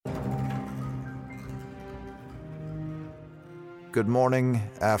good morning,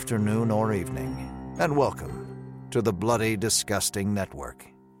 afternoon, or evening, and welcome to the Bloody Disgusting Network.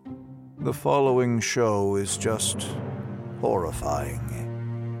 The following show is just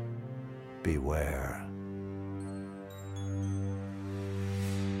horrifying. Beware.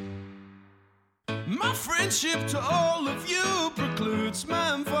 My friendship to all of you precludes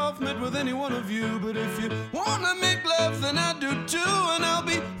my involvement with any one of you. But if you wanna make love, then I do too, and I'll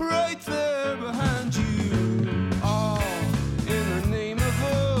be right there behind you. All in the name of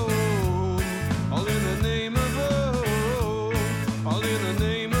oh, all in the name of oh, all in the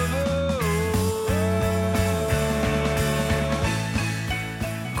name of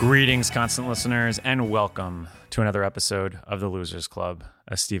oh. Greetings, constant listeners, and welcome to another episode of The Losers Club,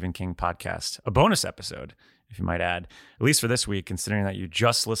 a Stephen King podcast. A bonus episode, if you might add, at least for this week, considering that you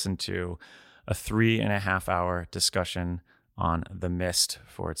just listened to a 3.5-hour discussion on The Mist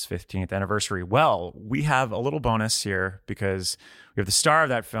for its 15th anniversary. Well, we have a little bonus here because we have the star of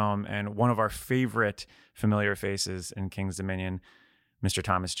that film and one of our favorite familiar faces in King's Dominion, Mr.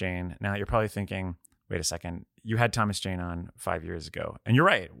 Thomas Jane. Now, you're probably thinking, wait a second, you had Thomas Jane on 5 years ago. And you're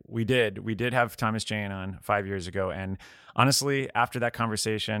right, we did. We did have Thomas Jane on 5 years ago. And honestly, after that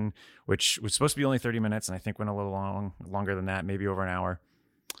conversation, which was supposed to be only 30 minutes, and I think went a little longer than that, maybe over an hour,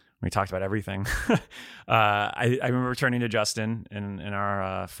 we talked about everything. I remember returning to Justin in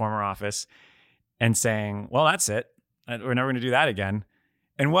our former office and saying, well, that's it. We're never going to do that again.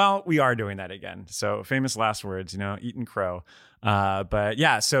 And well, we are doing that again. So famous last words, eat and crow. But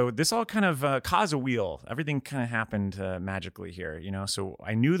yeah, so this all kind of caused a wheel. Everything kind of happened magically here, So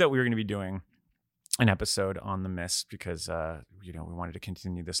I knew that we were going to be doing an episode on The Mist because, we wanted to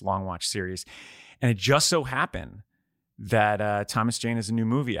continue this long watch series. And it just so happened that Thomas Jane has a new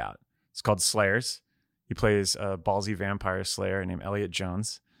movie out. It's called Slayers. He plays a ballsy vampire slayer named Elliot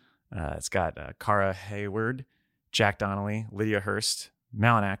Jones. It's got Cara Hayward, Jack Donnelly, Lydia Hurst,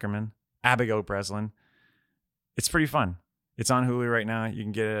 Malin Ackerman, Abigail Breslin. It's pretty fun. It's on Hulu right now. You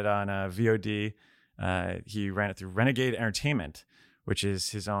can get it on VOD. He ran it through Renegade Entertainment, which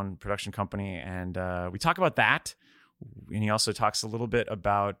is his own production company. And we talk about that. And he also talks a little bit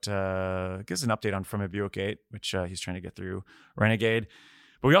about, gives an update on From a Buick 8, which he's trying to get through Renegade.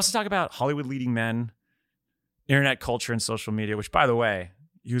 But we also talk about Hollywood leading men, internet culture, and social media, which, by the way,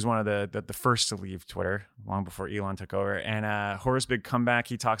 he was one of the first to leave Twitter long before Elon took over. And Horror's big comeback,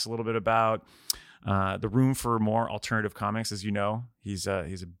 he talks a little bit about the room for more alternative comics. As you know, he's a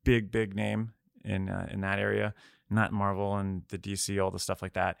big name in that area, not Marvel and the DC, all the stuff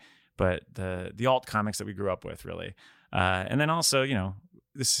like that, but the alt comics that we grew up with, really. And then also,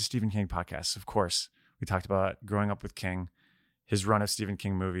 this is Stephen King podcast. Of course, we talked about growing up with King, his run of Stephen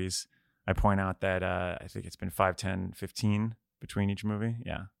King movies. I point out that I think it's been 5, 10, 15 between each movie.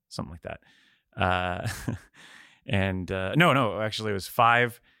 Yeah, something like that. And no, actually it was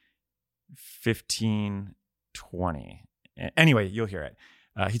 5, 15, 20. Anyway, you'll hear it.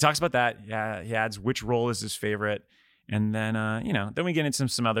 He talks about that. Yeah, he adds which role is his favorite. And then, then we get into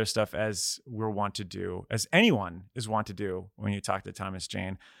some other stuff as we're wont to do, as anyone is wont to do when you talk to Thomas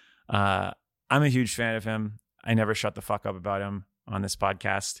Jane. I'm a huge fan of him. I never shut the fuck up about him on this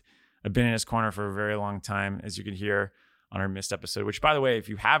podcast. I've been in his corner for a very long time, as you can hear on our Mist episode, which, by the way, if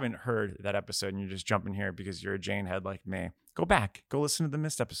you haven't heard that episode and you're just jumping here because you're a Jane head like me, go back, go listen to the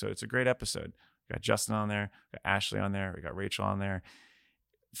Mist episode. It's a great episode. We got Justin on there, we got Ashley on there, we got Rachel on there.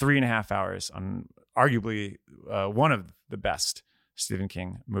 3.5 hours on arguably one of the best Stephen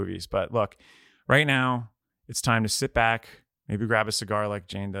King movies. But look, right now it's time to sit back, maybe grab a cigar like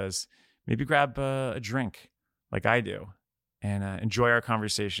Jane does, maybe grab a drink like I do, and enjoy our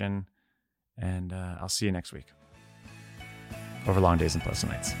conversation. And I'll see you next week over long days and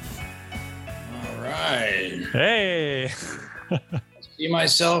pleasant nights. All right. Hey. See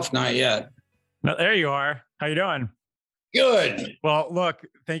myself? Not yet. No, there you are. How you doing? Good. Well, look,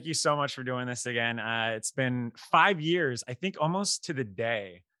 thank you so much for doing this again. It's been 5 years, I think almost to the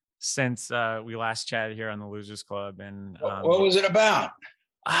day since we last chatted here on the Losers Club. And what was it about?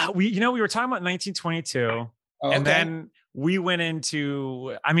 We were talking about 1922, and then we went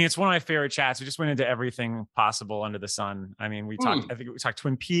into, it's one of my favorite chats. We just went into everything possible under the sun. I think we talked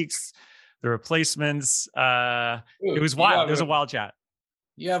Twin Peaks, The Replacements. It was wild. It was a wild chat.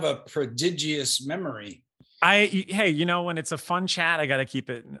 You have a prodigious memory. Hey, when it's a fun chat, I got to keep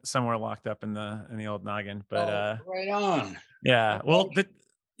it somewhere locked up in the old noggin. But right on. Yeah. Well,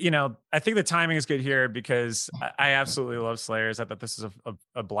 I think the timing is good here because I absolutely love Slayers. I thought this is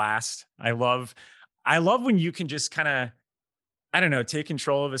a blast. I love when you can just kind of, take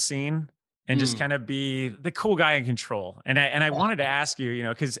control of a scene and just kind of be the cool guy in control. And I wanted to ask you,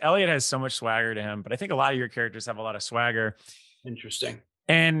 because Elliot has so much swagger to him, but I think a lot of your characters have a lot of swagger. Interesting.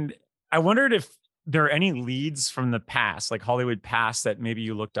 And I wondered if there are any leads from the past, like Hollywood past, that maybe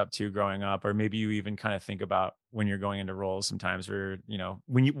you looked up to growing up, or maybe you even kind of think about when you're going into roles sometimes where,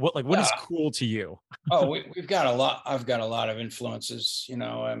 what is Yeah. cool to you? Oh, we've got a lot. I've got a lot of influences.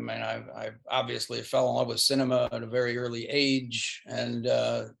 I mean, I obviously fell in love with cinema at a very early age, and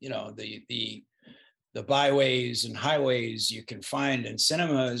the byways and highways you can find in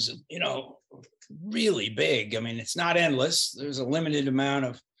cinema is really big. I mean, it's not endless. There's a limited amount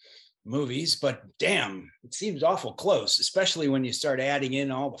of movies, but damn, it seems awful close, especially when you start adding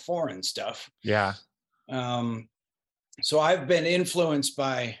in all the foreign stuff. Yeah. So I've been influenced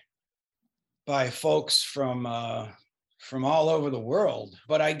by folks from all over the world.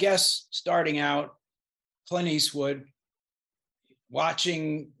 But I guess starting out, Clint Eastwood,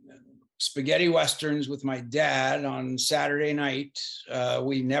 watching spaghetti westerns with my dad on Saturday night.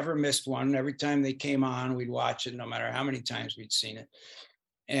 We never missed one. Every time they came on, we'd watch it, no matter how many times we'd seen it.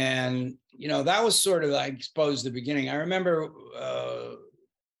 And that was sort of, I suppose, the beginning. I remember,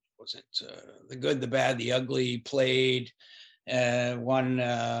 was it The Good, the Bad, the Ugly played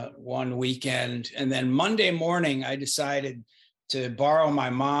one weekend, and then Monday morning I decided to borrow my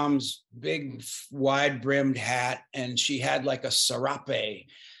mom's big wide brimmed hat, and she had like a serape,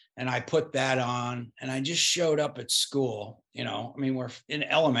 and I put that on, and I just showed up at school. I mean, we're in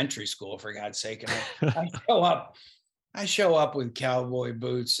elementary school, for God's sake, and I show up with cowboy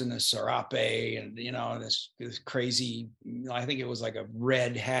boots and a serape, and this crazy, I think it was like a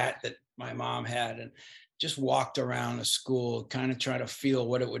red hat that my mom had, and just walked around the school, kind of trying to feel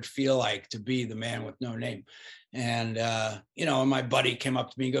what it would feel like to be the man with no name. And, and my buddy came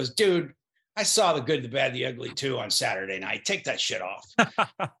up to me and goes, dude, I saw The Good, the Bad, the Ugly too on Saturday night. Take that shit off.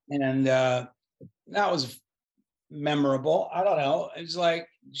 And that was memorable. I don't know. It's like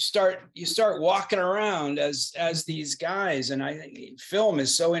you start walking around as these guys. And I think film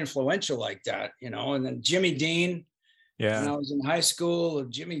is so influential like that, and then Jimmy Dean. Yeah. When I was in high school,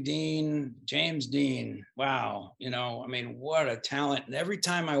 James Dean. Wow. I mean, what a talent. And every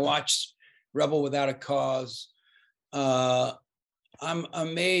time I watch Rebel Without a Cause, I'm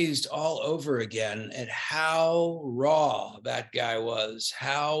amazed all over again at how raw that guy was,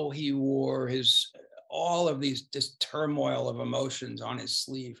 how he wore all of this turmoil of emotions on his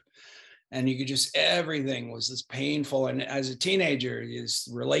sleeve. And you could everything was this painful. And as a teenager, you just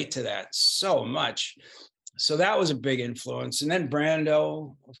relate to that so much. So that was a big influence. And then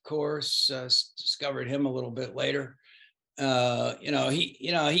Brando, of course, discovered him a little bit later. He'd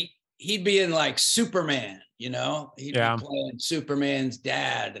be in like Superman, he'd be playing Superman's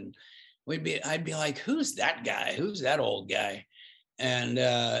dad. And I'd be like, who's that guy? Who's that old guy? And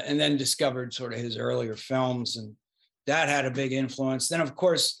then discovered sort of his earlier films, and that had a big influence. Then, of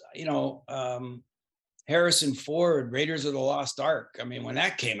course, Harrison Ford, Raiders of the Lost Ark. I mean, when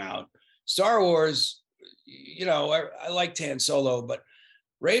that came out, Star Wars, I liked Han Solo, but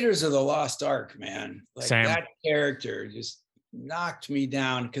Raiders of the Lost Ark, man, like Same. That character just knocked me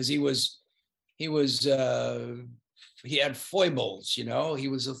down, because he had foibles, he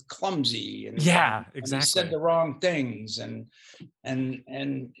was clumsy, and exactly. And he said the wrong things, and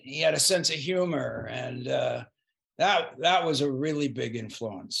he had a sense of humor, and that was a really big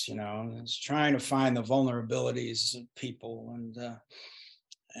influence. It's trying to find the vulnerabilities of people, and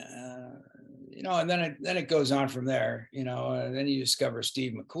and then it goes on from there, and then you discover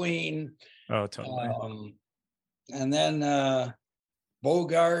Steve McQueen. Oh, totally. And then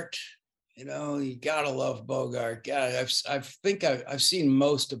Bogart, you gotta love Bogart. God, I've seen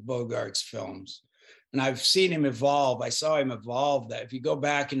most of Bogart's films, and I've seen him evolve. I saw him evolve. That if you go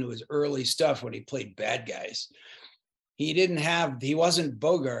back into his early stuff when he played bad guys, he wasn't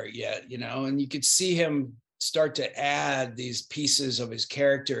Bogart yet, and you could see him start to add these pieces of his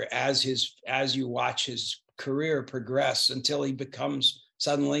character as you watch his career progress, until he becomes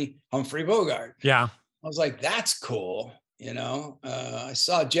suddenly Humphrey Bogart. Yeah. I was like, that's cool. I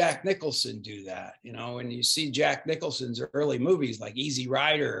saw Jack Nicholson do that, and you see Jack Nicholson's early movies like Easy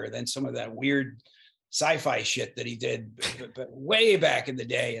Rider, or then some of that weird sci-fi shit that he did but way back in the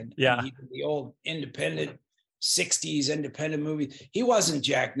day. And he did the old independent 60s independent movie. He wasn't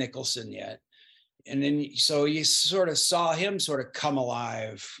Jack Nicholson yet. And then, so you sort of saw him sort of come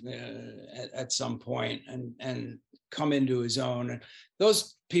alive at some point and come into his own. And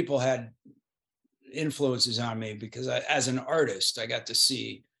those people had influences on me, because as an artist, I got to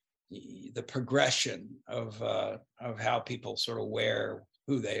see the progression of how people sort of wear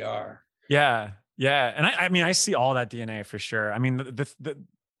who they are. Yeah. And I mean, I see all that DNA for sure. I mean,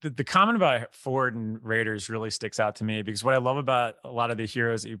 the comment about Ford and Raiders really sticks out to me, because what I love about a lot of the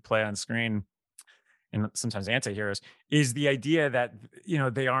heroes that you play on screen and sometimes anti-heroes, is the idea that,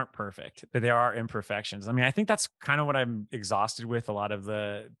 they aren't perfect, that there are imperfections. I mean, I think that's kind of what I'm exhausted with a lot of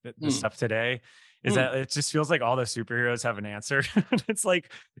the Hmm. stuff today, is Hmm. that it just feels like all the superheroes have an answer. It's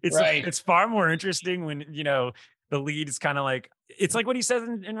like, Right. it's far more interesting when, the lead is kind of like, it's like what he says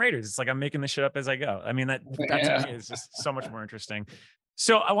in Raiders. It's like, I'm making this shit up as I go. I mean, that to me Yeah. is just so much more interesting.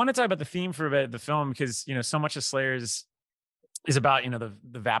 So I want to talk about the theme for a bit, the film, because, so much of Slayers is about,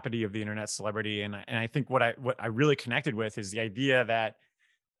 the vapidity of the internet celebrity. And I think what I really connected with is the idea that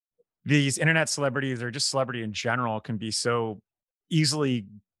these internet celebrities, or just celebrity in general, can be so easily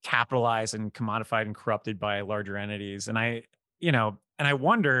capitalized and commodified and corrupted by larger entities. And I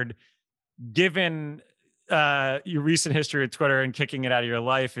wondered, given your recent history with Twitter and kicking it out of your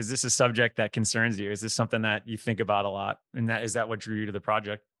life, is this a subject that concerns you? Is this something that you think about a lot? And is that what drew you to the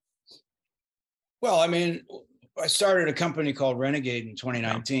project? Well, I mean, I started a company called Renegade in Yeah.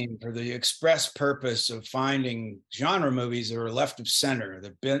 2019 for the express purpose of finding genre movies that are left of center,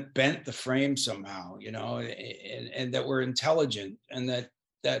 that bent the frame somehow, and that were intelligent, and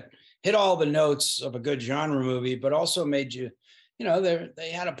that hit all the notes of a good genre movie, but also made you,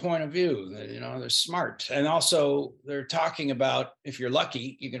 they had a point of view. They're smart, and also they're talking about. If you're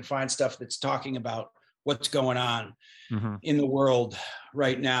lucky, you can find stuff that's talking about what's going on Mm-hmm. in the world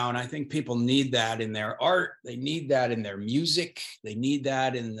right now. And I think people need that in their art. They need that in their music. They need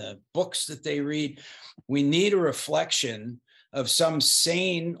that in the books that they read. We need a reflection of some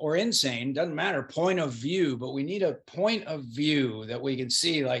sane or insane, doesn't matter, point of view, but we need a point of view that we can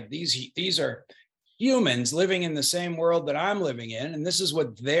see, like, these are humans living in the same world that I'm living in, and this is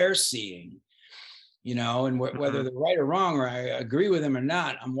what they're seeing. And whether they're right or wrong, or I agree with them or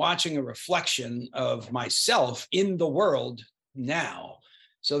not, I'm watching a reflection of myself in the world now.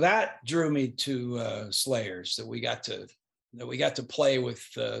 So that drew me to Slayers, that we got to play with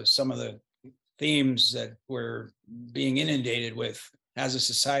some of the themes that we're being inundated with as a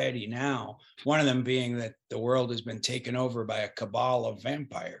society now. One of them being that the world has been taken over by a cabal of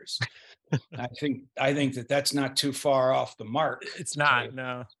vampires. I think that that's not too far off the mark. It's not,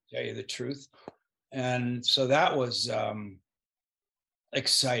 no. Tell you the truth. And so that was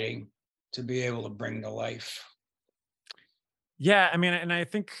exciting to be able to bring to life. Yeah, I mean, and I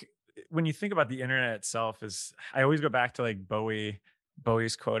think when you think about the internet itself, is I always go back to like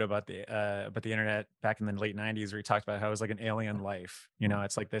Bowie's quote about the internet back in the late 90s, where he talked about how it was like an alien life.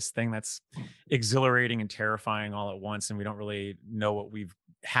 It's like this thing that's exhilarating and terrifying all at once, and we don't really know what we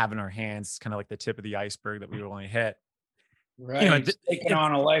have in our hands. It's kind of like the tip of the iceberg that we will only hit. Right. It's taken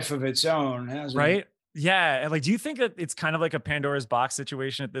on a life of its own, hasn't right? it? Yeah. And like, do you think that it's kind of like a Pandora's box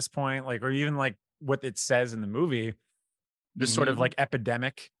situation at this point? Like, or even like what it says in the movie, this sort of like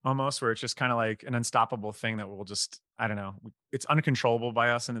epidemic almost, where it's just kind of like an unstoppable thing that will just, I don't know, it's uncontrollable by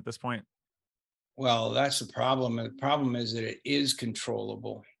us. And at this point, Well, that's the problem. The problem is that it is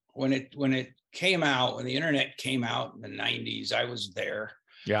controllable. When it came out, when the internet came out in the 90s, I was there.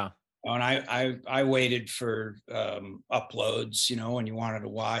 yeah. And I waited for uploads. When you wanted to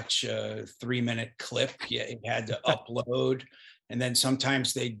watch a 3-minute clip, you had to upload. And then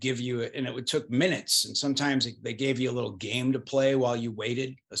sometimes they'd give you it, and it would took minutes. And sometimes they gave you a little game to play while you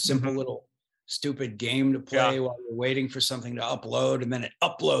waited, a simple little stupid game to play while you're waiting for something to upload. And then it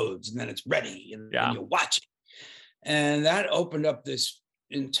uploads, and then it's ready, and you watch it. And that opened up this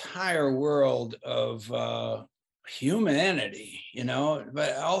entire world of humanity,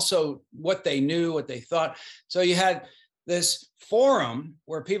 but also what they knew, what they thought. So you had this forum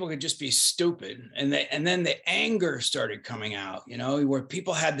where people could just be stupid, and then the anger started coming out, where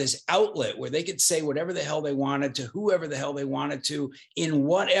people had this outlet where they could say whatever the hell they wanted to whoever the hell they wanted to, in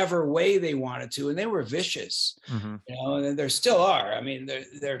whatever way they wanted to, and they were vicious. And there still are. I mean,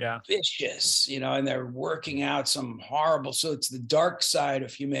 they're vicious, and they're working out some horrible. So it's the dark side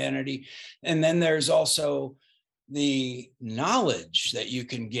of humanity, and then there's also the knowledge that you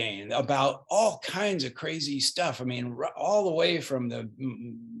can gain about all kinds of crazy stuff. I mean, all the way from the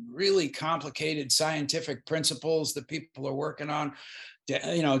really complicated scientific principles that people are working on,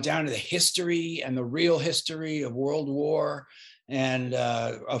 down to the history and the real history of World War and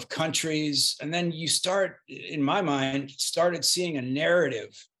of countries. And then you start, in my mind, started seeing a narrative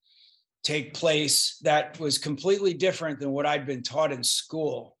take place that was completely different than what I'd been taught in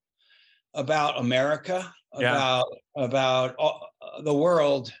school about America, about the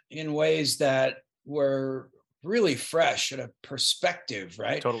world, in ways that were really fresh, at a perspective,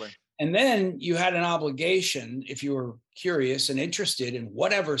 right? Totally. And then you had an obligation, if you were curious and interested in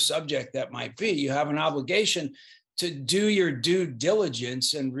whatever subject that might be, you have an obligation to do your due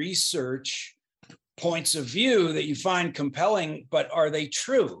diligence and research points of view that you find compelling, but are they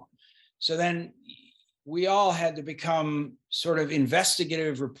true? So then we all had to become sort of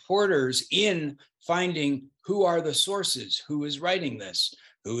investigative reporters in finding who are the sources, who is writing this,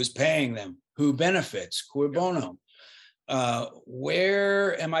 who is paying them, who benefits, cui bono.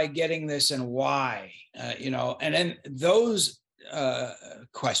 Where am I getting this and why? And then those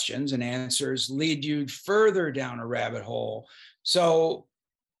questions and answers lead you further down a rabbit hole. So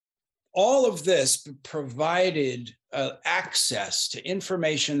all of this provided access to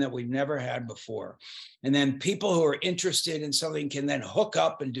information that we've never had before. And then people who are interested in something can then hook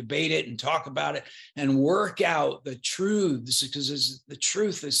up and debate it and talk about it and work out the truths, because the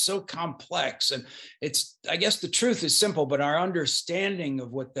truth is so complex. And I guess the truth is simple, but our understanding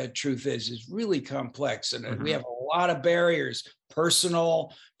of what that truth is really complex. And we have a lot of barriers,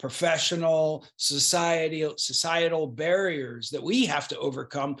 personal, professional, societal barriers that we have to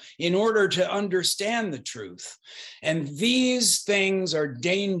overcome in order to understand the truth. And these things are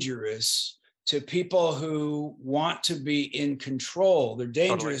dangerous to people who want to be in control. They're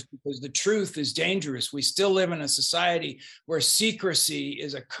dangerous because the truth is dangerous. We still live in a society where secrecy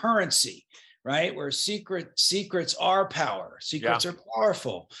is a currency, right? Where secrets are power. Secrets are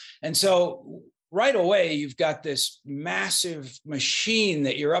powerful. And so right away, you've got this massive machine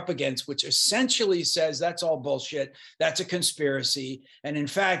that you're up against, which essentially says that's all bullshit. That's a conspiracy. And in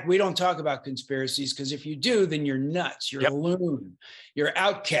fact, we don't talk about conspiracies because if you do, then you're nuts. You're a loon. You're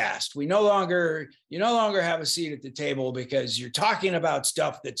outcast. You no longer have a seat at the table because you're talking about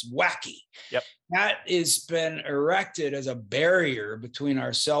stuff that's wacky. That has been erected as a barrier between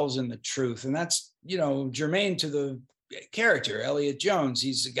ourselves and the truth. And that's, germane to the character, Elliot Jones.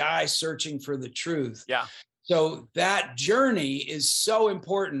 He's a guy searching for the truth. So that journey is so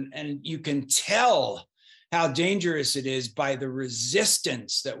important, and you can tell how dangerous it is by the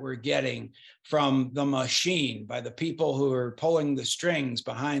resistance that we're getting from the machine, by the people who are pulling the strings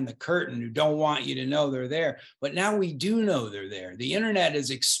behind the curtain, who don't want you to know they're there. But now we do know they're there. The internet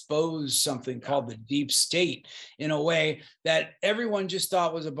has exposed something called the deep state in a way that everyone just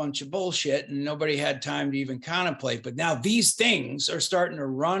thought was a bunch of bullshit and nobody had time to even contemplate. But now these things are starting to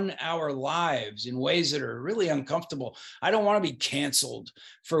run our lives in ways that are really uncomfortable. I don't want to be canceled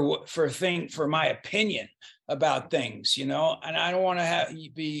for my opinion about things, and I don't want to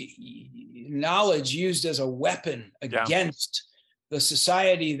be knowledge used as a weapon against the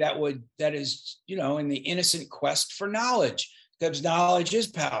society that is, in the innocent quest for knowledge, because knowledge is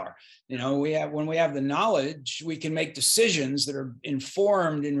power. When we have the knowledge, we can make decisions that are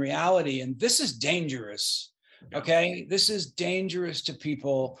informed in reality. And this is dangerous. Okay. This is dangerous to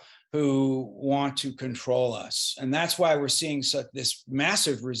people who want to control us. And that's why we're seeing this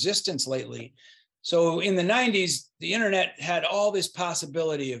massive resistance lately. So in the 90s, the internet had all this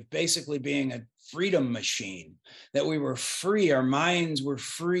possibility of basically being a freedom machine, that we were free, our minds were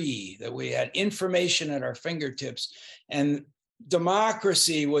free, that we had information at our fingertips. And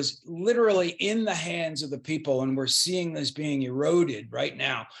democracy was literally in the hands of the people. And we're seeing this being eroded right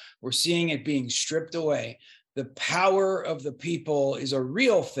now. We're seeing it being stripped away. The power of the people is a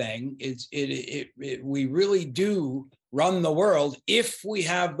real thing. We really do run the world if we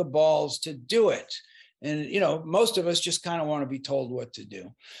have the balls to do it. And, most of us just kind of want to be told what to do.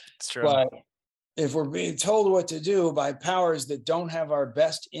 It's true. But if we're being told what to do by powers that don't have our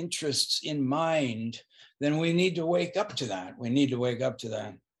best interests in mind, then we need to wake up to that.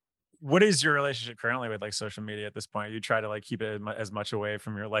 What is your relationship currently with social media at this point? You try to keep it as much away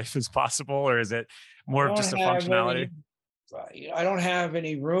from your life as possible, or is it more of just a functionality? I don't have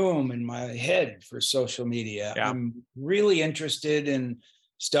any room in my head for social media. I'm really interested in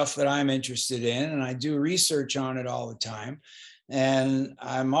stuff that I'm interested in, and I do research on it all the time. And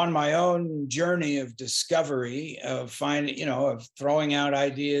I'm on my own journey of discovery, of finding, of throwing out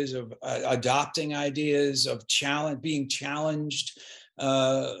ideas, of adopting ideas, of being challenged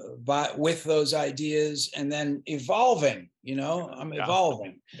with those ideas, and then evolving. I'm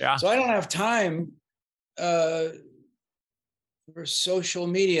evolving. So I don't have time for social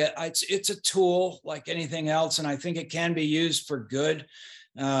media. It's a tool like anything else, and I think it can be used for good.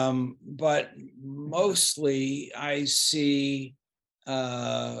 But mostly I see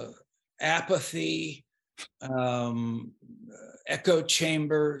apathy, echo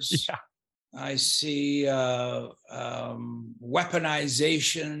chambers. I see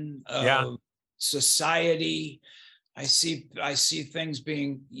weaponization of society. I see things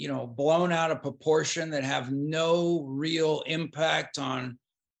being, blown out of proportion that have no real impact on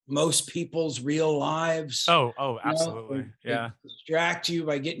most people's real lives. Oh, absolutely. They distract you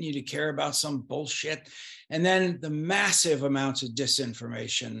by getting you to care about some bullshit. And then the massive amounts of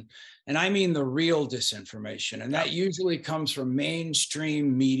disinformation. And I mean the real disinformation. And that usually comes from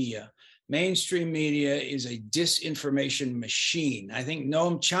mainstream media. mainstream media is a disinformation machine. I think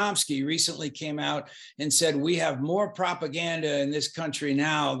Noam Chomsky recently came out and said, we have more propaganda in this country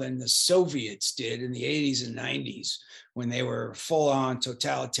now than the Soviets did in the 80s and 90s when they were full on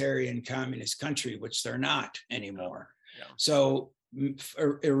totalitarian communist country, which they're not anymore. Yeah. So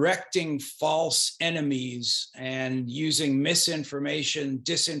erecting false enemies and using misinformation,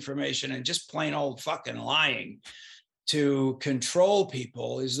 disinformation, and just plain old fucking lying to control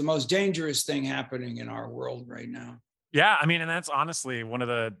people is the most dangerous thing happening in our world right now. Yeah, I mean, and that's honestly one of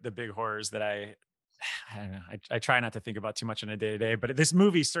the big horrors that I don't know. I try not to think about too much on a day-to-day, but this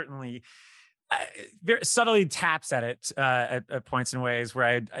movie certainly very subtly taps at it at points and ways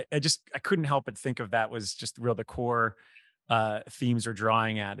where I couldn't help but think of that was just real the core themes are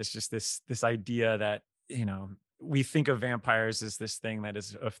drawing at. It's just this idea that, you know, we think of vampires as this thing that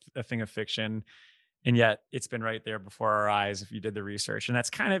is a thing of fiction, and yet it's been right there before our eyes if you did the research. And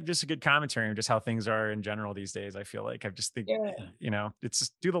that's kind of just a good commentary on just how things are in general these days. I feel like I just think, you know, it's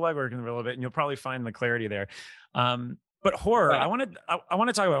just do the legwork a little bit and you'll probably find the clarity there. But horror, I want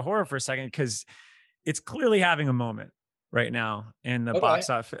to talk about horror for a second, because it's clearly having a moment right now in the box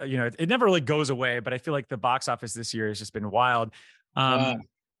office. You know, it never really goes away, but I feel like the box office this year has just been wild. Interesting.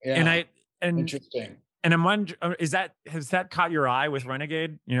 And I'm wondering, has that caught your eye with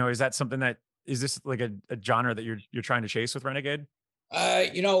Renegade? You know, is that something that, is this like a genre that you're trying to chase with Renegade?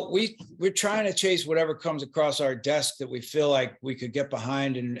 You know, we're trying to chase whatever comes across our desk that we feel like we could get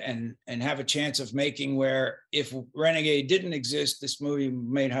behind and have a chance of making, where if Renegade didn't exist, this movie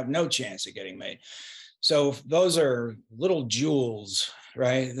may have no chance of getting made. So those are little jewels,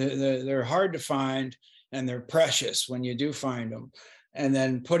 right? They're hard to find and they're precious when you do find them. And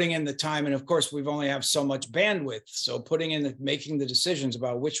then putting in the time, and of course we've only have so much bandwidth. So making the decisions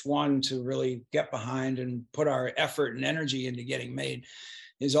about which one to really get behind and put our effort and energy into getting made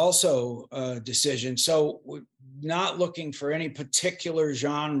is also a decision. So we're not looking for any particular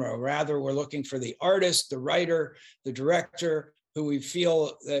genre. Rather, we're looking for the artist, the writer, the director, who we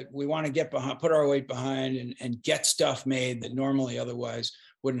feel that we want to get behind, put our weight behind and get stuff made that normally otherwise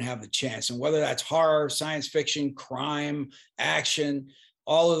wouldn't have the chance. And whether that's horror, science fiction, crime, action,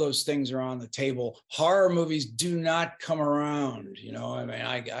 all of those things are on the table. Horror movies do not come around. You know, I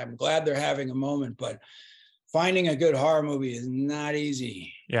mean, I'm glad they're having a moment, but finding a good horror movie is not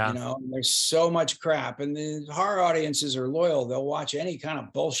easy. Yeah. You know, there's so much crap, and the horror audiences are loyal. They'll watch any kind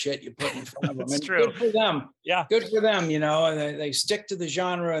of bullshit you put in front of them. That's and true. Good for them. Yeah. Good for them, you know, and they stick to the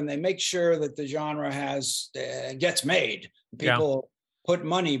genre and they make sure that the genre gets made. People put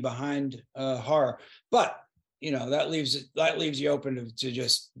money behind horror, but you know, that leaves you open to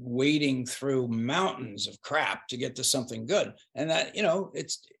just wading through mountains of crap to get to something good. And that, you know,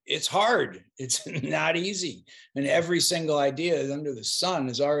 it's hard. It's not easy. And every single idea under the sun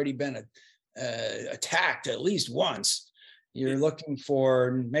has already been attacked at least once. You're looking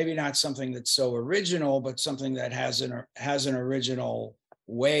for maybe not something that's so original, but something that has an original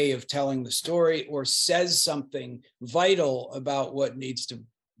way of telling the story or says something vital about what needs to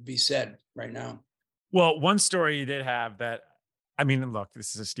be said right now. Well, one story you did have that, I mean, look,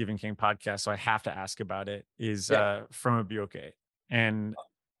 this is a Stephen King podcast, so I have to ask about it, is From a Buke. And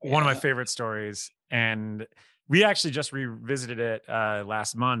one of my favorite stories. And we actually just revisited it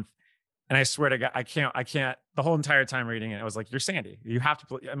last month. And I swear to God, I can't, the whole entire time reading it, I was like, you're Sandy. You have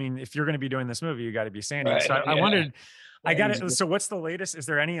to, I mean, if you're going to be doing this movie, you got to be Sandy. Right, so I wondered, I got it. So what's the latest? Is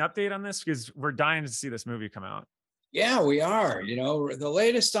there any update on this? Because we're dying to see this movie come out. Yeah, we are. You know, the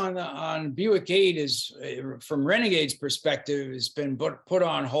latest on Buick 8 is, from Renegade's perspective, has been put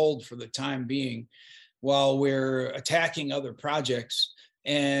on hold for the time being while we're attacking other projects.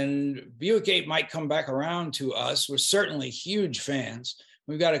 And Buick 8 might come back around to us. We're certainly huge fans.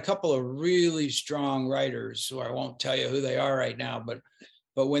 We've got a couple of really strong writers who I won't tell you who they are right now, but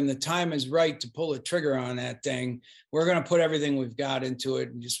when the time is right to pull a trigger on that thing, we're going to put everything we've got into it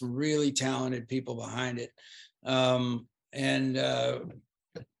and just really talented people behind it. I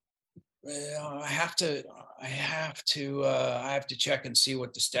have to check and see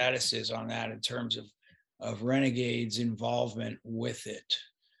what the status is on that in terms of Renegade's involvement with it.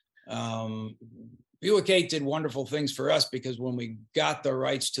 Buick 8 did wonderful things for us because when we got the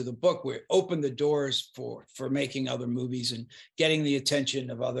rights to the book, we opened the doors for making other movies and getting the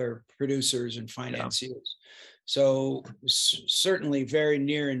attention of other producers and financiers. Yeah. So certainly very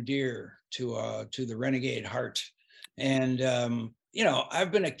near and dear to the Renegade heart. And, you know,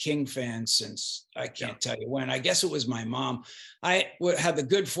 I've been a King fan since I can't tell you when. I guess it was my mom. I had the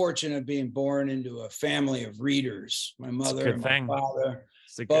good fortune of being born into a family of readers. My mother and my father,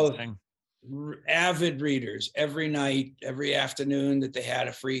 it's a good thing. avid readers. Every night, every afternoon that they had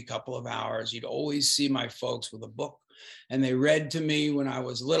a free couple of hours, you'd always see my folks with a book, and they read to me when I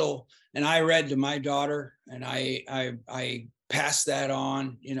was little, and I read to my daughter, and I passed that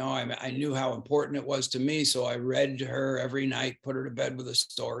on. You know, I knew how important it was to me, so I read to her every night, put her to bed with a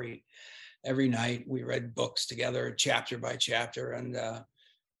story. Every night we read books together, chapter by chapter, and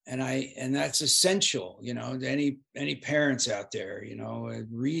that's essential, you know, to any parents out there, you know,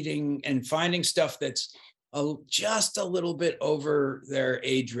 reading and finding stuff that's just a little bit over their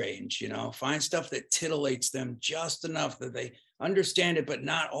age range, you know, find stuff that titillates them just enough that they understand it, but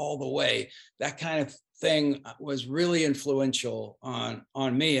not all the way. That kind of thing was really influential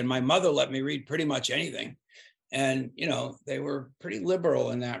on me. And my mother let me read pretty much anything. And, you know, they were pretty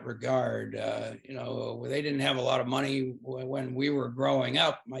liberal in that regard. You know, they didn't have a lot of money when we were growing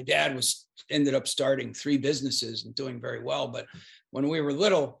up. My dad ended up starting 3 businesses and doing very well. But when we were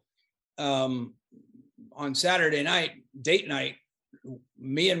little, on Saturday night, date night,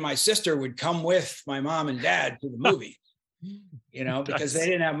 me and my sister would come with my mom and dad to the movie, you know, because they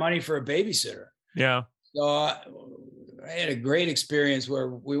didn't have money for a babysitter. Yeah. So I had a great experience where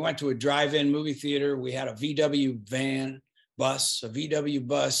we went to a drive-in movie theater. We had a VW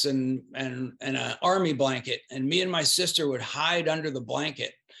bus, and an army blanket. And me and my sister would hide under the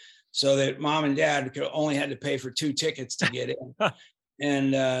blanket so that mom and dad only had to pay for 2 tickets to get in.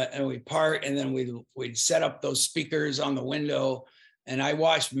 And we'd park, and then we'd set up those speakers on the window. And I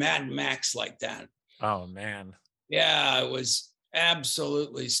watched Mad Max like that. Oh, man. Yeah, it was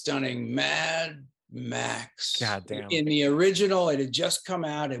absolutely stunning. Mad Max. God damn. In the original, it had just come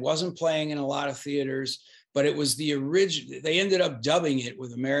out. It wasn't playing in a lot of theaters, but it was the original. They ended up dubbing it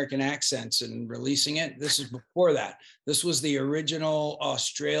with American accents and releasing it. This is before that. This was the original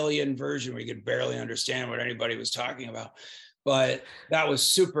Australian version. We could barely understand what anybody was talking about, but that was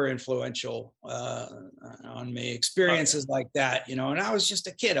super influential on me. Experiences like that, you know, and I was just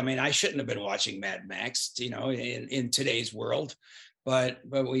a kid. I mean, I shouldn't have been watching Mad Max, you know, in today's world. But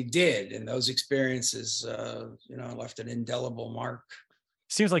we did, and those experiences, you know, left an indelible mark.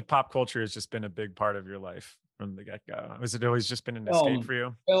 Seems like pop culture has just been a big part of your life from the get-go. Has it always just been an escape for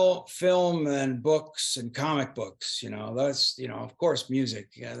you? Film and books and comic books, you know, that's, you know, of course, music.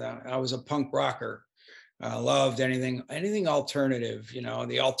 Yeah, I was a punk rocker. I loved anything alternative, you know,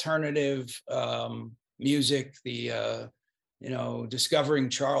 the alternative music, the, you know, discovering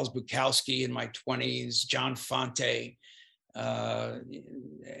Charles Bukowski in my 20s, John Fonte.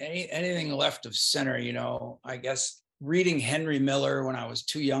 Anything left of center, you know, I guess reading Henry Miller when I was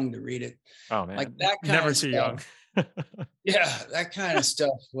too young to read it. Oh man, like that kind never of too stuff. young. Yeah, that kind of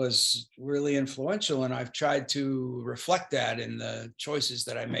stuff was really influential, and I've tried to reflect that in the choices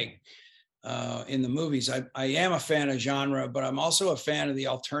that I make in the movies. I am a fan of genre, but I'm also a fan of the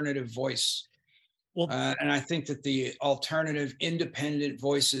alternative voice. Well, and I think that the alternative independent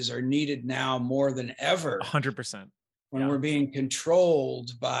voices are needed now more than ever. 100%. When we're being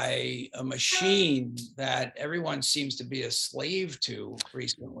controlled by a machine that everyone seems to be a slave to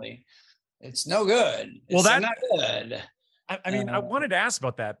recently. It's no good. It's not good. I mean, I wanted to ask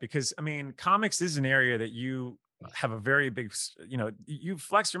about that because, I mean, comics is an area that you have a very big, you know, you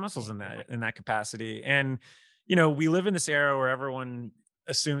flex your muscles in that capacity. And, you know, we live in this era where everyone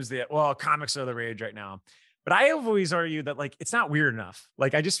assumes that, well, comics are the rage right now. But I have always argued that, like, it's not weird enough.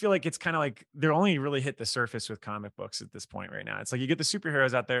 Like, I just feel like it's kind of like they're only really hit the surface with comic books at this point right now. It's like you get the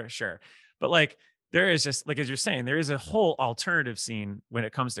superheroes out there, sure. But like, there is just, like, as you're saying, there is a whole alternative scene when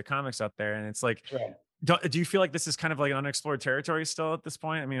it comes to comics out there. And it's like, right. Do you feel like this is kind of like unexplored territory still at this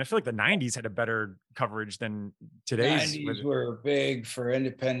point? I mean, I feel like the 90s had a better coverage than today's. 90s were big for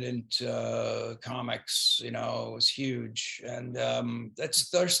independent comics, you know, it was huge. And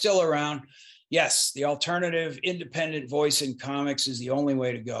they're still around. Yes, the alternative independent voice in comics is the only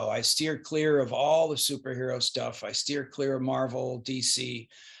way to go. I steer clear of all the superhero stuff. I steer clear of Marvel, DC,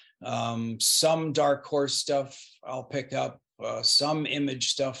 some Dark Horse stuff I'll pick up, some Image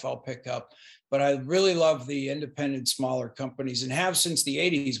stuff I'll pick up. But I really love the independent, smaller companies, and have since the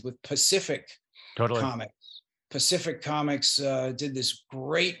 80s with Pacific Comics. Pacific Comics did this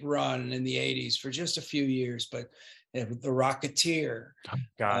great run in the 80s for just a few years, but The Rocketeer,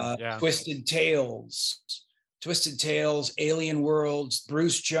 Twisted Tales, Alien Worlds,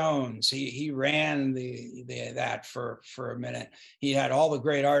 Bruce Jones. He ran that for a minute. He had all the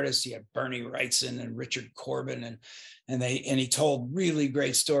great artists. He had Bernie Wrightson and Richard Corbin, and he told really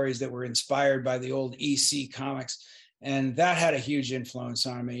great stories that were inspired by the old EC comics. And that had a huge influence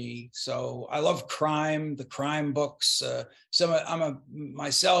on me. So I love crime, the crime books. I'm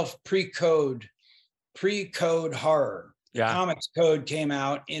myself pre-code horror. The Comics Code came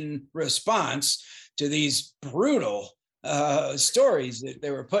out in response to these brutal stories that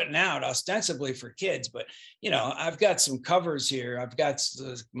they were putting out ostensibly for kids. But, I've got some covers here. I've got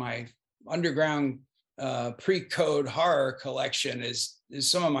my underground pre-code horror collection is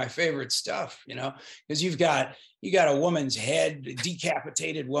some of my favorite stuff, because you got a woman's head, a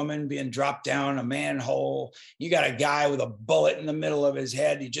decapitated woman being dropped down a manhole. You got a guy with a bullet in the middle of his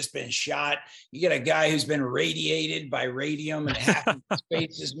head. He's just been shot. You got a guy who's been radiated by radium and half his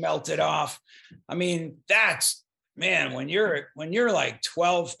face is melted off. I mean, man, when you're like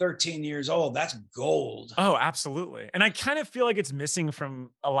 12, 13 years old, that's gold. Oh, absolutely. And I kind of feel like it's missing from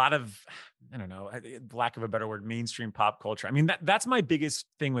a lot of, I don't know, lack of a better word, mainstream pop culture. I mean, that's my biggest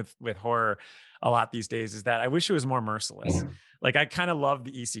thing with horror a lot these days, is that I wish it was more merciless. Like, I kind of love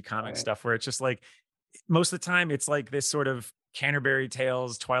the EC comic stuff where it's just like, most of the time it's like this sort of Canterbury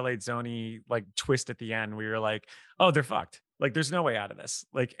Tales, Twilight Zone-y like twist at the end where you're like, oh, they're fucked. Like, there's no way out of this.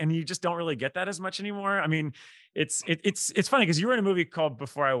 Like, and you just don't really get that as much anymore. I mean, it's funny because you were in a movie called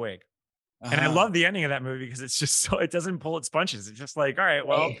Before I Wake. And I love the ending of that movie because it's just so, it doesn't pull its punches. It's just like, all right,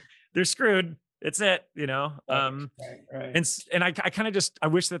 well, they're screwed. It's it, Right. And I kind of just, I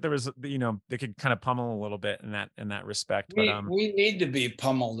wish that there was, they could kind of pummel a little bit in that respect. But we need to be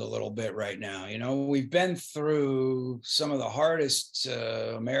pummeled a little bit right now. We've been through some of the hardest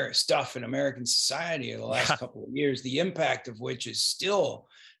stuff in American society in the last couple of years, the impact of which is still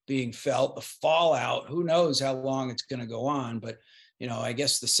being felt, the fallout. Who knows how long it's going to go on, but I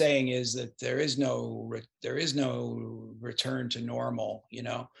guess the saying is that there is no return to normal.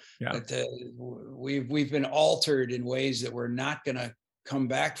 That we've been altered in ways that we're not going to come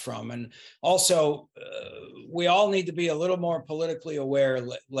back from, and also we all need to be a little more politically aware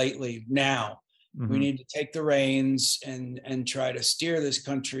lately. Now we need to take the reins and try to steer this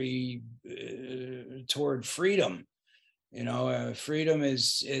country toward freedom. Freedom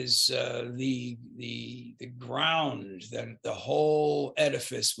is the ground that the whole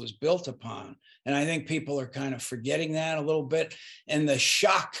edifice was built upon. And I think people are kind of forgetting that a little bit. And the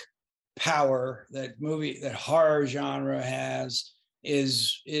shock power that horror genre has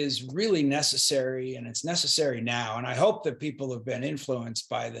is really necessary, and it's necessary now. And I hope that people have been influenced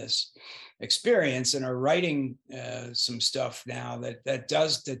by this experience and are writing some stuff now that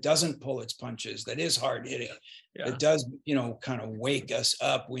doesn't pull its punches, that is hard hitting. It does, kind of wake us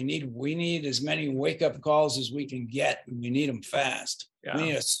up. We need as many wake up calls as we can get, and we need them fast. We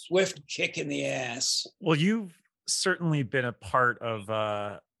need a swift kick in the ass. Well, you've certainly been a part of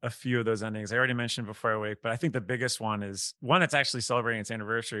a few of those endings. I already mentioned Before I Wake, but I think the biggest one is one that's actually celebrating its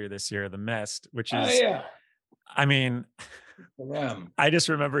anniversary this year, The Mist, which is, I mean, I just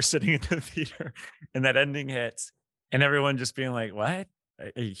remember sitting in the theater and that ending hits and everyone just being like, what?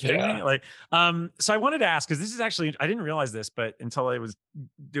 Are you kidding me? Like, so I wanted to ask, because this is actually, I didn't realize this, but until I was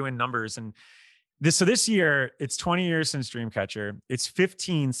doing numbers and this year, it's 20 years since Dreamcatcher. It's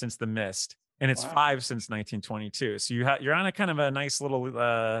 15 since The Mist. And it's 5 since 1922. So you're on a kind of a nice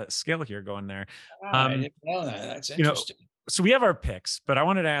little scale here going there. I didn't know that. That's interesting. So we have our picks, but I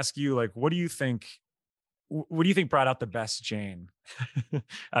wanted to ask you, like, what do you think brought out the best Jane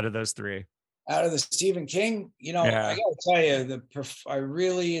out of those three? Out of the Stephen King, I got to tell you, I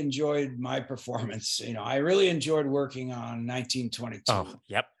really enjoyed my performance. I really enjoyed working on 1922. Oh,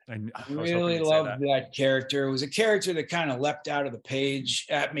 yep. I really loved that character. It was a character that kind of leapt out of the page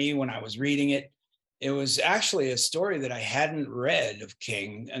at me when I was reading it. It was actually a story that I hadn't read of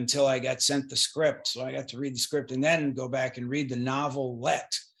King until I got sent the script. So I got to read the script and then go back and read the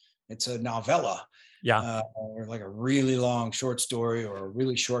novelette. It's a novella. Or like a really long short story or a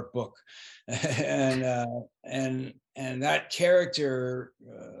really short book. And that character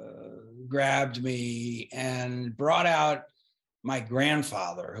grabbed me and brought out my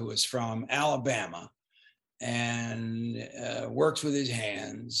grandfather, who was from Alabama and worked with his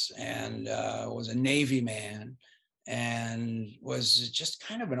hands and was a Navy man and was just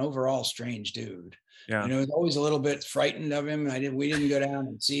kind of an overall strange dude. I was always a little bit frightened of him. We didn't go down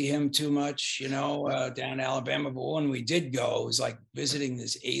and see him too much, down in Alabama. But when we did go, it was like visiting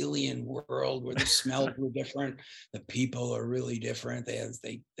this alien world where the smells were different. The people are really different.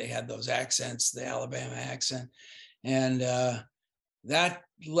 They had those accents, the Alabama accent. And that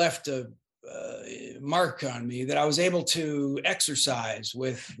left a mark on me that I was able to exercise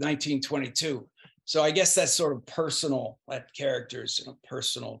with 1922. So I guess that's sort of personal. That character is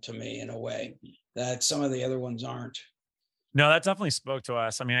personal to me in a way that some of the other ones aren't. No, that definitely spoke to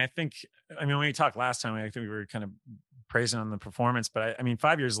us. I mean, when we talked last time, I think we were kind of praising on the performance, but I mean,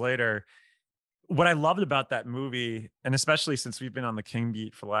 5 years later, what I loved about that movie, and especially since we've been on the King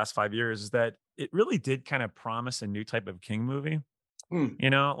beat for the last 5 years, is that it really did kind of promise a new type of King movie. Hmm.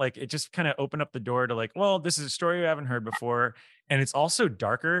 Like it just kind of opened up the door to like, well, this is a story we haven't heard before. And it's also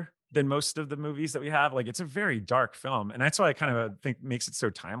darker than most of the movies that we have. Like it's a very dark film. And that's why I kind of think makes it so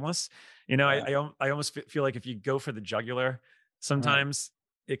timeless. Yeah. I almost feel like if you go for the jugular, Right. sometimes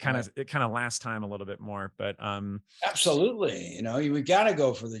Right. it kind of lasts time a little bit more. But Absolutely. We got to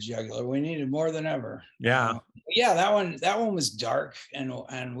go for the jugular. We need it more than ever. yeah, Yeah, that one was dark,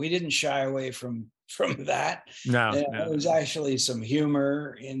 and we didn't shy away from that. no, Yeah, no, there's no. actually some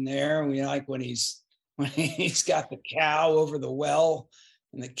humor in there. We like when he's when he's got the cow over the well,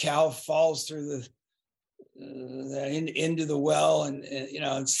 and the cow falls through into the well, and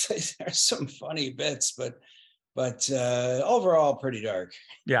there's some funny bits, but overall pretty dark.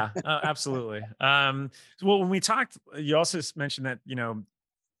 Yeah, absolutely. Well, when we talked, you also mentioned that,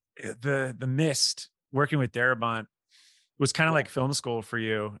 the Mist working with Darabont was kind of Yeah. like film school for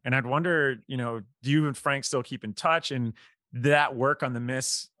you. And I'd wonder, do you and Frank still keep in touch? And did that work on the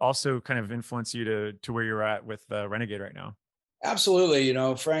Mist also kind of influence you to where you're at with Renegade right now? Absolutely.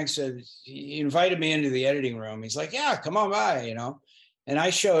 Frank said he invited me into the editing room. He's like, yeah, come on by. And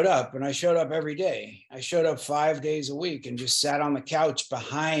I showed up, and I showed up every day. I showed up 5 days a week and just sat on the couch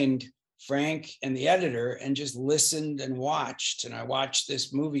behind Frank and the editor and just listened and watched. And I watched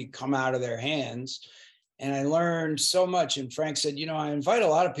this movie come out of their hands, and I learned so much. And Frank said, I invite a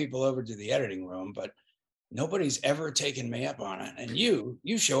lot of people over to the editing room, but nobody's ever taken me up on it. And you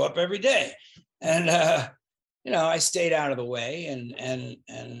show up every day. And I stayed out of the way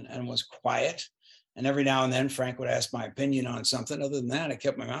and was quiet. And every now and then Frank would ask my opinion on something. Other than that, I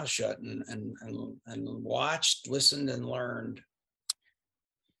kept my mouth shut and watched, listened, and learned.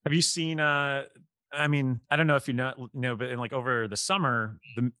 Have you seen I mean, I don't know if you know, but in like over the summer,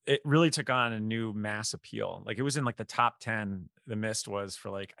 it really took on a new mass appeal. Like it was in like the top 10, The Mist was for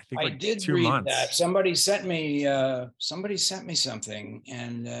like, I think I like did two read that. months. Somebody sent me something,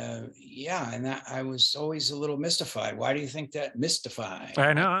 and yeah, and that I was always a little mystified. Why do you think that mystified?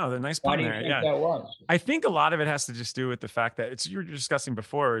 I know, the nice Why pun do you there. think Yeah. that was? I think a lot of it has to just do with the fact that you were discussing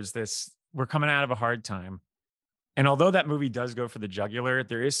before is this, we're coming out of a hard time. And although that movie does go for the jugular,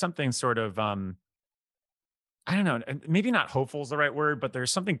 there is something sort of, I don't know, and maybe not hopeful is the right word, but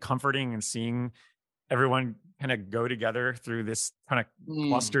there's something comforting in seeing everyone kind of go together through this kind of Mm,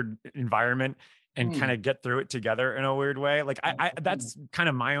 clustered environment and kind mm, of get through it together in a weird way. Like mm. that's kind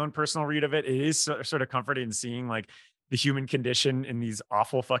of my own personal read of it. It is sort of comforting in seeing like the human condition in these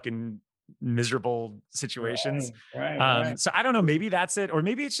awful fucking miserable situations. Right, right, right. So I don't know, maybe that's it, or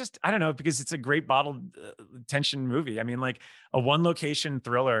maybe it's just, I don't know, because it's a great bottled tension movie. I mean, like a one location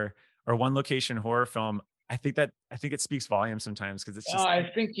thriller or one location horror film. I think it speaks volumes sometimes because it's No, just I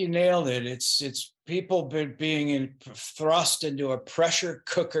think you nailed it. It's people being thrust into a pressure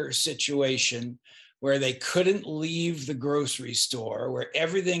cooker situation where they couldn't leave the grocery store, where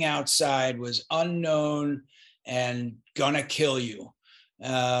everything outside was unknown and gonna kill you.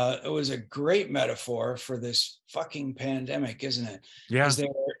 It was a great metaphor for this fucking pandemic, isn't it? yeah. Because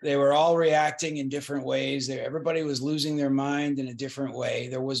they were all reacting in different ways. Everybody was losing their mind in a different way.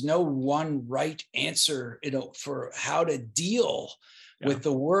 There was no one right answer, for how to deal Yeah. with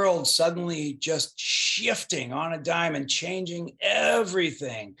the world suddenly just shifting on a dime and changing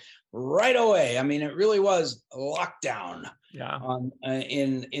everything right away. I mean, it really was a lockdown Yeah. on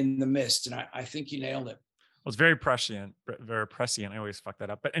in the Mist, and I think you nailed it. Well, it's very prescient, very prescient. I always fuck that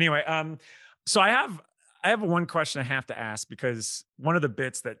up. But anyway, so I have one question I have to ask because one of the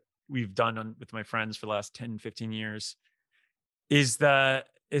bits that we've done with my friends for the last 10, 15 years is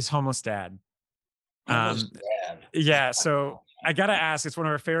homeless dad. Almost Um, bad. yeah, so I gotta ask, it's one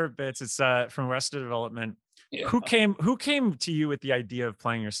of our favorite bits. It's from Arrested Development. Yeah. Who came to you with the idea of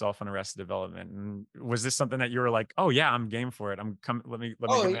playing yourself on Arrested Development? And was this something that you were like, oh yeah, I'm game for it. I'm coming, let me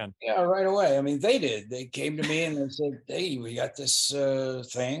Oh, come in. yeah, right away. I mean, they did. They came to me and they said, "Hey, we got this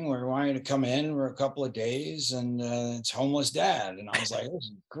thing. We're wanting to come in for a couple of days, and it's homeless dad." And I was like, "This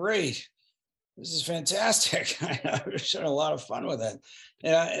is great. This is fantastic." I was having a lot of fun with it.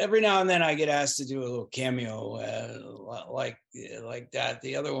 Every now and then, I get asked to do a little cameo like that.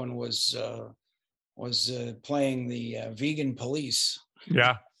 The other one was playing the vegan police.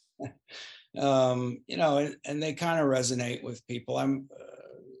 Yeah. And they kind of resonate with people. I'm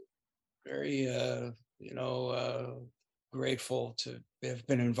very, grateful to have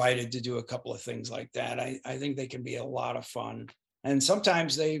been invited to do a couple of things like that. I think they can be a lot of fun. And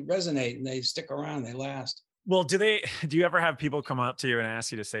sometimes they resonate and they stick around, they last. Well, do you ever have people come up to you and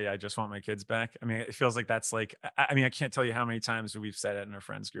ask you to say, I just want my kids back? I mean, it feels like that's like, I mean, I can't tell you how many times we've said it in our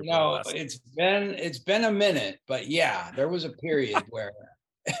friends group. It's been a minute, but yeah, there was a period where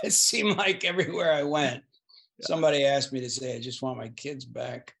it seemed like everywhere I went, somebody asked me to say, I just want my kids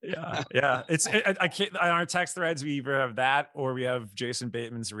back. Yeah. Yeah. I can't, on our text threads, we either have that or we have Jason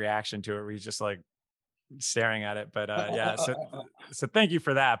Bateman's reaction to it, where he's just like staring at it. But yeah, so thank you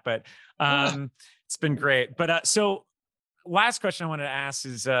for that. But it's been great. But so last question I wanted to ask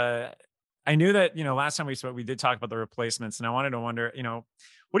is, I knew that, last time we spoke, we did talk about the replacements, and I wanted to wonder,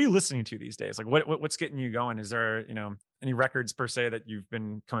 what are you listening to these days? Like what's getting you going? Is there, any records per se that you've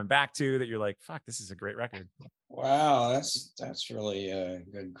been coming back to that you're like, fuck, this is a great record? Wow. That's really a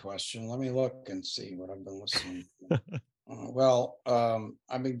good question. Let me look and see what I've been listening to.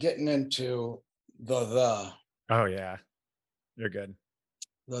 I've been getting into the. Oh yeah. You're good.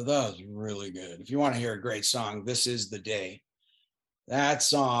 The is really good. If you want to hear a great song, This Is the Day. That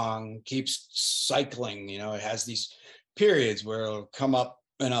song keeps cycling. It has these periods where it'll come up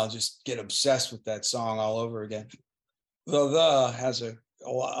and I'll just get obsessed with that song all over again. The has a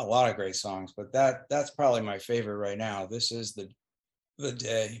lot of great songs, but that's probably my favorite right now. This Is the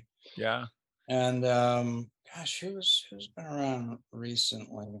Day. Yeah. And gosh, who's been around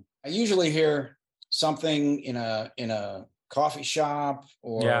recently? I usually hear something in a coffee shop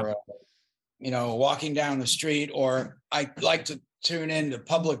or walking down the street, or I like to tune into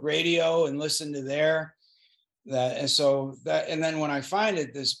public radio and listen to and then when I find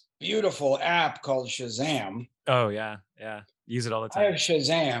this beautiful app called Shazam. Oh yeah. Use it all the time. I have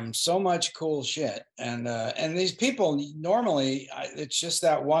Shazam, so much cool shit, and these people normally it's just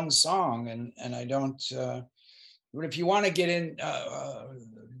that one song, and I don't. But if you want to get in,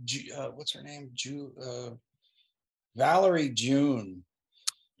 what's her name? Valerie June.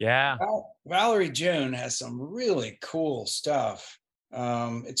 Yeah. Valerie June has some really cool stuff.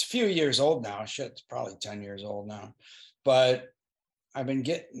 It's a few years old now. Shit, it's probably 10 years old now. But I've been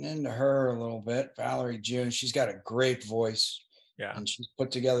getting into her a little bit. Valerie June, she's got a great voice. Yeah. And she's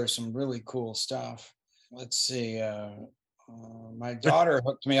put together some really cool stuff. Let's see. My daughter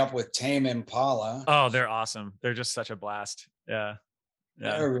hooked me up with Tame Impala. Oh, they're awesome. They're just such a blast. Yeah.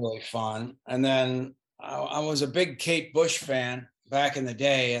 They're really fun. And then I was a big Kate Bush fan back in the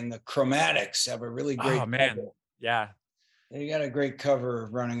day, and the Chromatics have a really great cover. Yeah. They got a great cover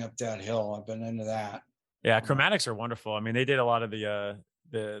of Running Up That Hill. I've been into that. Yeah, Chromatics are wonderful. I mean, they did a lot of the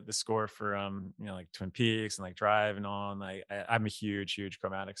score for like Twin Peaks and like Drive and all. And I'm a huge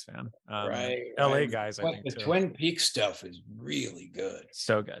Chromatics fan. Right. LA guys, I think the too. Twin Peaks stuff is really good.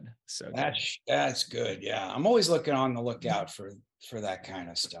 So good. That's good. Yeah. I'm always looking on the lookout for that kind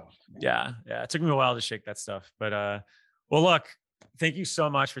of stuff. Yeah. It took me a while to shake that stuff, but well, look, thank you so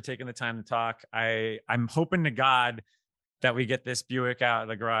much for taking the time to talk. I'm hoping to God that we get this Buick out of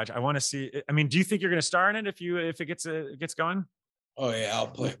the garage. I want to see. I mean, do you think you're going to star in it if it gets going? Oh yeah, I'll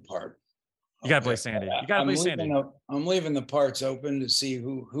play a part. You got to play Sandy. You got to play Sandy. I'm leaving the parts open to see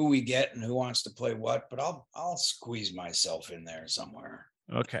who we get and who wants to play what, but I'll squeeze myself in there somewhere.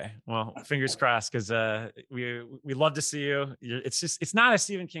 Okay. Well, fingers crossed, because we love to see you. It's not a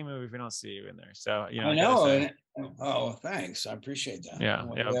Stephen King movie if we don't see you in there. So I know. Oh, thanks. I appreciate that. Yeah.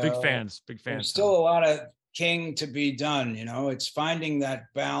 Big fans. There's still a lot of King to be done. It's finding that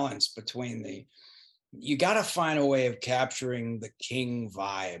balance between you got to find a way of capturing the King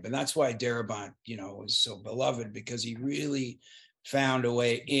vibe. And that's why Darabont, was so beloved, because he really found a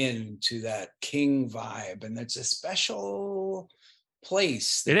way into that King vibe. And that's a special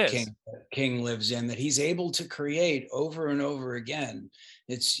place that King lives in, that he's able to create over and over again.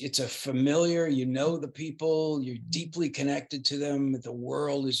 It's a familiar, the people, you're deeply connected to them. The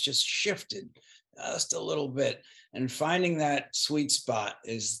world is just shifted just a little bit. And finding that sweet spot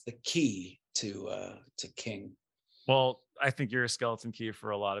is the key to King. Well, I think you're a skeleton key for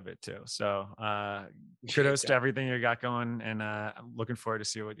a lot of it too. So kudos to everything you got going, and I'm looking forward to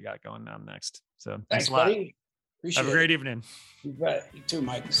see what you got going on next. So thanks a lot. Buddy. Appreciate Have a great evening. You bet. You too,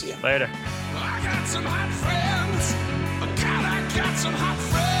 Mike. See you later. I got some hot friends. God, I got some hot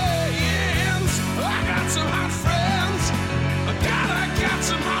friends. I got some hot friends. God, I got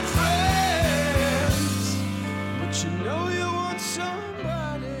some hot friends. But you want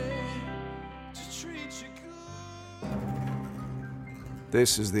somebody to treat you good.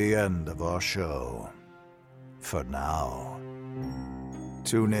 This is the end of our show. For now.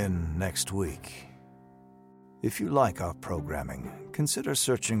 Tune in next week. If you like our programming, consider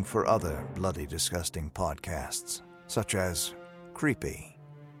searching for other bloody disgusting podcasts, such as Creepy,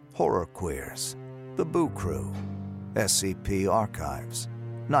 Horror Queers, The Boo Crew, SCP Archives,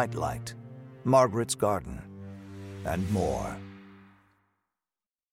 Nightlight, Margaret's Garden, and more.